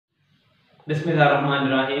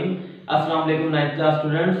बिस्मिल्लाहिर्रहमानिर्रहीम। अस्सलाम वालेकुम 9th क्लास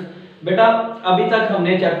स्टूडेंट्स। बेटा अभी तक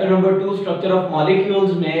हमने chapter number 2 structure of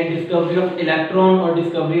molecules में डिस्कवरी ऑफ इलेक्ट्रॉन और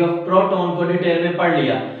डिस्कवरी ऑफ प्रोटॉन को डिटेल में पढ़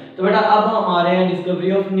लिया। तो बेटा अब हम आ रहे हैं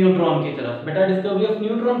डिस्कवरी ऑफ न्यूट्रॉन की तरफ। बेटा डिस्कवरी ऑफ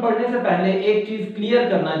न्यूट्रॉन पढ़ने से पहले एक चीज क्लियर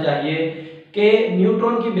करना चाहिए कि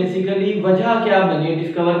न्यूट्रॉन की बेसिकली वजह क्या बनी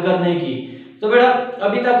डिस्कवर करने की। तो बेटा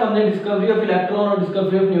अभी तक हमने डिस्कवरी ऑफ इलेक्ट्रॉन और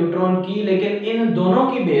डिस्कवरी ऑफ न्यूट्रॉन की, लेकिन इन दोनों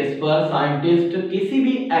की बेस पर साइंटिस्ट किसी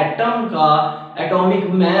भी एटम का एटॉमिक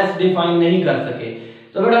मास डिफाइन नहीं कर सके।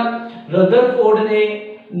 तो बेटा रदरफोर्ड ने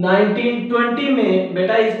 1920 में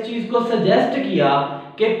बेटा इस चीज को सजेस्ट किया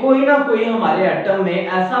कि कोई ना कोई हमारे एटम में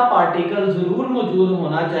ऐसा पार्टिकल जरूर मौजूद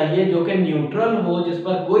होना चाहिए जो कि न्यूट्रल हो, जिस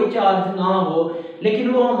पर कोई चार्ज ना हो, लेकिन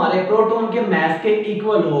वो हमारे प्रोटॉन के मास के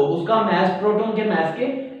इक्वल हो, उसका मास प्रोटॉन के मास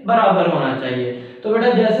के बराबर होना चाहिए। तो बेटा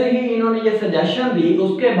जैसे ही इन्होंने ये सजेशन दी,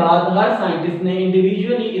 उसके बाद हर साइंटिस्ट ने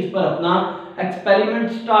इंडिविजुअली इस पर अपना एक्सपेरिमेंट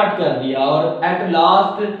स्टार्ट कर दिया और एट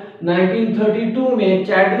लास्ट 1932 में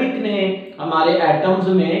चैडविक ने हमारे एटम्स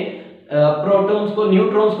में प्रोटॉन्स को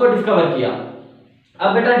न्यूट्रॉन्स को डिस्कवर किया।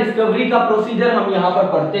 अब बेटा डिस्कवरी का प्रोसीजर हम यहाँ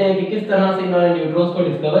पर पढ़ते हैं कि किस तरह से इन्होंने न्यूट्रॉन्स को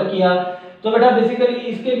डिस्कवर किया। तो बेटा बेसिकली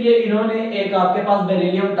इसके लिए इन्होंने एक आपके पास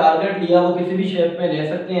बेरिलियम टारगेट लिया, वो किसी भी शेप में ले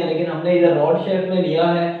सकते हैं, लेकिन हमने इधर रॉड शेप में लिया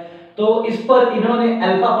है। तो इस पर इन्होंने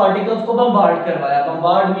अल्फा पार्टिकल्स को बम्बार्ड करवाया।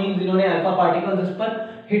 बम्बार्ड मींस इन्होंने अल्फा पार्टिकल्स इस पर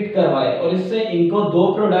हिट करवाए और इससे इनको दो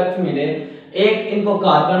प्रोडक्ट्स मिले। एक इनको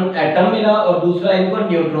कार्बन एटम मिला और दूसरा इनको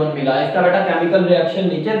न्यूट्रॉन मिला। इसका बेटा केमिकल रिएक्शन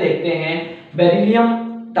नीचे देखते हैं। बेरिलियम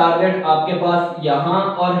टारगेट आपके पास यहाँ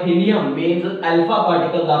और हीलियम मींस अल्फा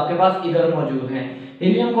पार्टिकल्स आपके पास इधर मौजूद हैं।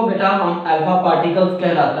 हीलियम को बेटा हम अल्फा पार्टिकल्स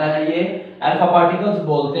कहलाता है, ये अल्फा पार्टिकल्स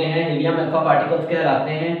बोलते हैं, हीलियम अल्फा पार्टिकल्स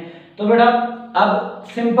कहलाते हैं। तो बेटा अब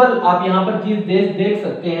सिंपल आप यहाँ पर चीज देख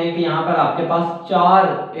सकते हैं कि यहाँ पर आपके पास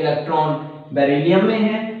 4 इलेक्ट्रॉन बेरिलियम में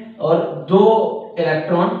है और 2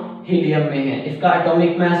 इलेक्ट्रॉन हीलियम में है। इसका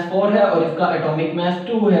एटॉमिक मास 4 है और इसका एटॉमिक मास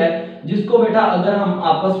 2 है, जिसको बेटा अगर हम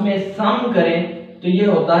आपस में सम करें तो ये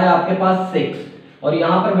होता है आपके पास 6 और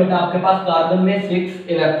यहाँ पर बेटा आपके पास कार्बन में 6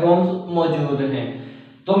 इलेक्ट्रॉन्स मौजूद हैं।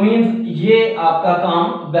 तो मींस ये आपका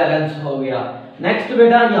काम बैलेंस हो गया। नेक्स्ट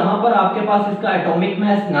बेटा यहाँ पर आपके पास इसका एटॉमिक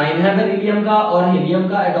मास 9 है बेरिलियम का और हीलियम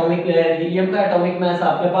का एटॉमिक मास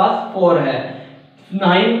आपके पास 4 है।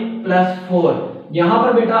 9 + 4 यहाँ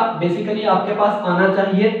पर बेटा बेसिकली आपके पास आना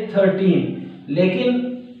चाहिए 13, लेकिन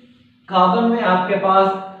कार्बन में आपके पास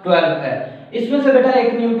 12 है। इसमें से बेटा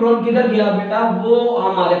एक न्यूट्रॉन किधर गया बेटा, वो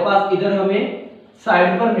हमारे पास इधर हमें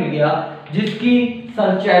साइड पर मिल गया, जिसकी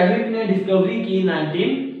सर चैडविक ने डिस्कवरी की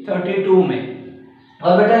 1932 में।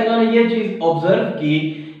 और बेटा इन्होंने ये चीज ऑब्जर्व की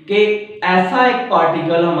कि ऐसा एक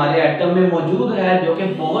पार्टिकल हमारे एटम में मौजूद है जो कि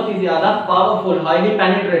बहुत ही ज्यादा पावरफुल, हाईली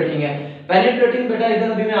पेनिट्रेटिंग है। पेनिट्रेटिंग बेटा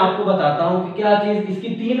इधर अभी मैं आपको बताता हूँ कि क्या चीज,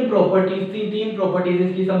 इसकी 3 प्रॉपर्टीज थी, 3 प्रॉपर्टीज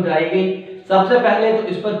इसकी समझाई गई। सबसे पहले तो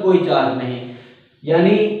इस पर कोई चार्ज नहीं,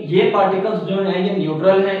 यानी ये पार्टिकल्स जो हैं ये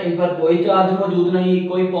न्यूट्रल हैं, इन पर कोई चार्ज मौजूद नहीं,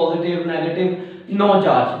 कोई positive negative, no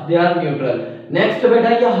charge, they are neutral. Next बेटा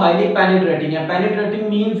ये हाईली पेनिट्रेटिंग है। पेनिट्रेटिंग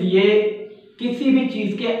मींस ये किसी भी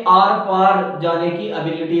चीज के आर पार जाने की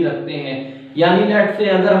एबिलिटी रखते हैं। यानी लेट से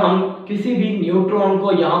अगर हम किसी भी न्यूट्रॉन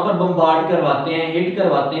को यहाँ पर बम्बार्ड करवाते हैं, हिट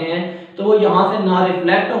करवाते हैं, तो वो यहाँ से ना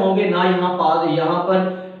रिफ्लेक्ट होंगे ना यहाँ पर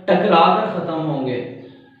टकरा कर खत्म होंगे।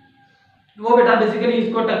 वो बेटा बेसिकली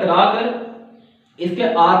इसको टकरा कर इसके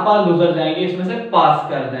आर पार गुजर जाएंगे, इसमें से पास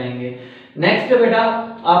कर जाएंगे। नेक्स्ट बेटा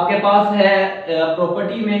आपके पास है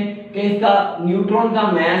प्रॉपर्टी में कि इसका न्यूट्रॉन का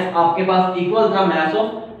मास आपके पास इक्वल था मास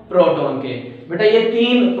ऑफ प्रोटॉन के। बेटा ये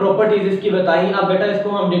 3 प्रॉपर्टीज इसकी बताई। अब बेटा इसको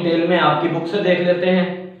हम डिटेल में आपकी बुक से देख लेते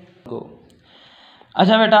हैं।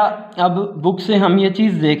 अच्छा बेटा अब बुक से हम ये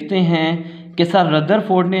चीज़ देखते हैं कि सर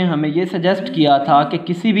रदरफोर्ड ने हमें ये सजेस्ट किया था कि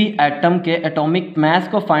किसी भी एटम के एटॉमिक मास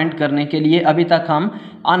को फाइंड करने के लिए अभी तक हम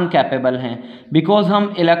अनकैपेबल हैं, बिकॉज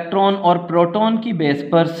हम इलेक्ट्रॉन और प्रोटॉन की बेस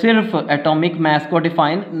पर सिर्फ एटॉमिक मास को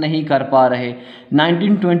डिफाइन नहीं कर पा रहे।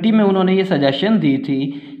 1920 में उन्होंने ये सजेशन दी थी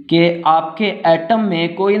कि आपके एटम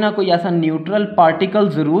में कोई ना कोई ऐसा न्यूट्रल पार्टिकल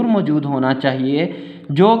ज़रूर मौजूद होना चाहिए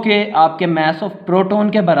जो कि आपके मास ऑफ प्रोटॉन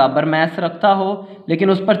के बराबर मास रखता हो, लेकिन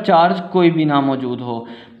उस पर चार्ज कोई भी ना मौजूद हो।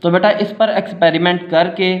 तो बेटा इस पर एक्सपेरिमेंट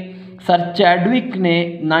करके सर चैडविक ने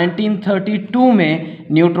 1932 में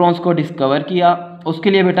न्यूट्रॉन्स को डिस्कवर किया। उसके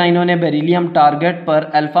लिए बेटा इन्होंने बेरिलियम टारगेट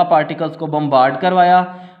पर अल्फ़ा पार्टिकल्स को बम्बार्ड करवाया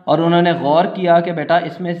और उन्होंने गौर किया कि बेटा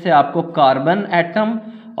इसमें से आपको कार्बन एटम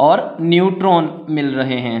और न्यूट्रॉन मिल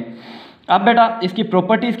रहे हैं। अब बेटा इसकी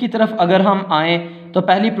प्रॉपर्टीज़ की तरफ अगर हम आएँ तो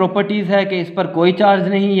पहली प्रॉपर्टीज़ है कि इस पर कोई चार्ज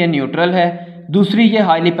नहीं, ये न्यूट्रल है। दूसरी ये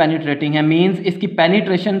हाईली पेनिट्रेटिंग है, मींस इसकी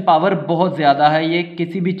पेनिट्रेशन पावर बहुत ज़्यादा है, ये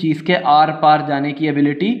किसी भी चीज़ के आर पार जाने की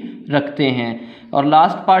एबिलिटी रखते हैं। और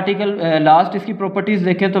लास्ट इसकी प्रॉपर्टीज़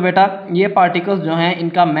देखें तो बेटा ये पार्टिकल्स जो हैं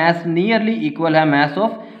इनका मास नियरली इक्वल है मास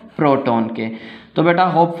ऑफ प्रोटॉन के। तो बेटा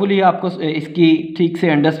होपफुली आपको इसकी ठीक से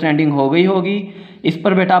अंडरस्टैंडिंग हो गई होगी। इस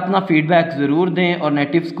पर बेटा अपना फीडबैक ज़रूर दें और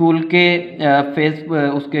नेटिव स्कूल के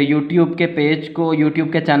उसके यूट्यूब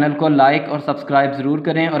के चैनल को लाइक और सब्सक्राइब ज़रूर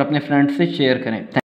करें और अपने फ्रेंड्स से शेयर करें।